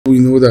We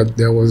know that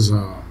there was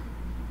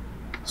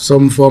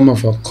some form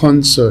of a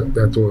concert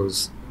that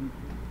was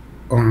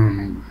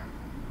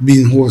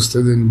being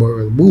hosted in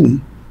Burrell,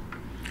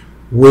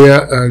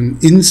 where an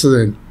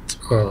incident,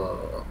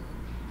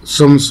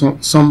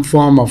 some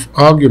form of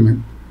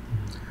argument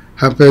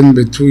happened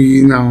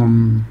between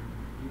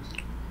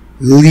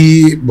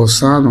Lee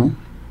Bossano,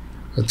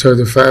 a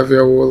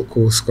 35-year-old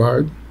Coast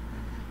Guard,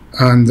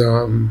 and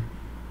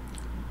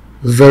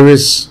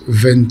Veris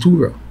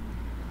Ventura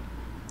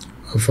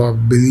of a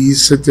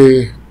Belize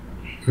City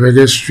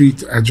Reggae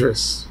Street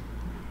address.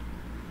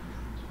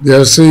 They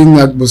are saying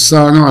that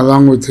Bossano,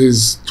 along with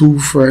his two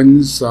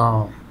friends,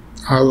 all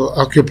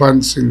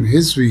occupants in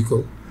his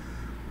vehicle,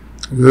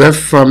 left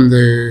from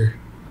the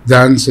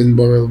dance in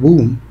Burrell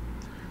Boom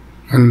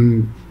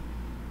and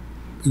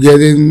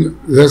getting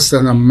less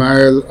than a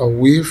mile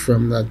away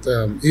from that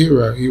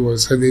area, he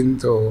was heading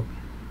to,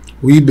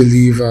 we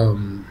believe,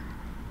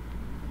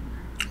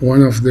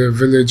 one of the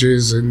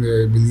villages in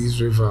the Belize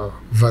River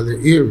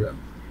Valley area.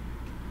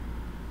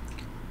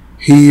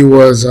 He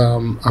was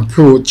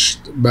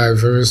approached by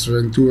Veris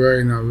Ventura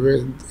in a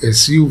red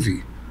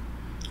SUV.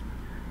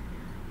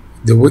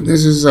 The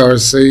witnesses are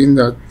saying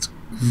that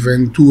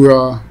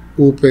Ventura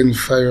opened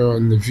fire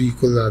on the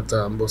vehicle that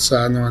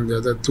Bossano and the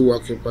other two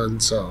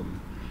occupants,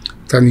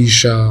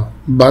 Tanisha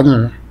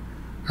Banner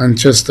and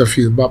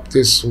Chesterfield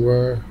Baptist,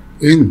 were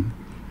in.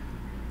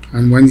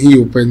 And when he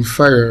opened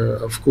fire,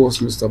 of course,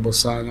 Mr.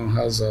 Bossano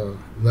has a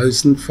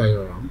licensed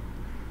firearm.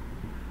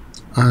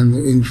 And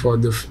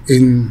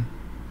in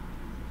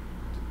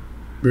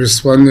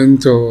responding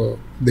to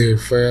the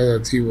fire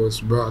that he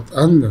was brought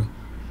under,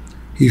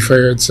 he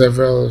fired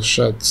several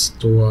shots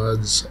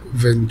towards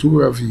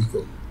Ventura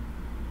vehicle.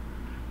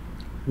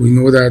 We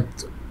know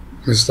that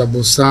Mr.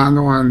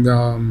 Bossano and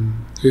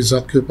his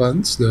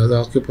occupants, the other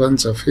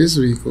occupants of his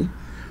vehicle,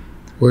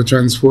 were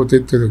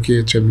transported to the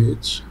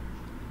KHMH,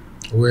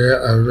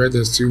 where a red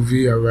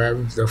SUV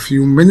arrived a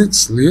few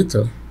minutes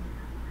later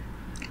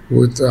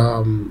with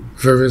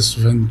Veris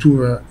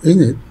Ventura in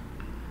it,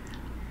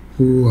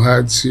 who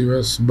had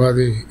serious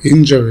body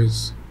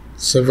injuries,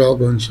 several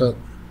gunshot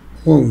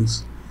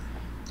wounds.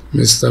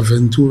 Mr.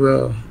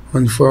 Ventura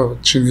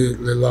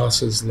unfortunately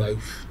lost his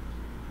life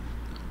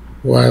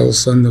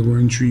whilst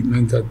undergoing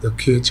treatment at the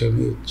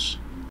KHMH.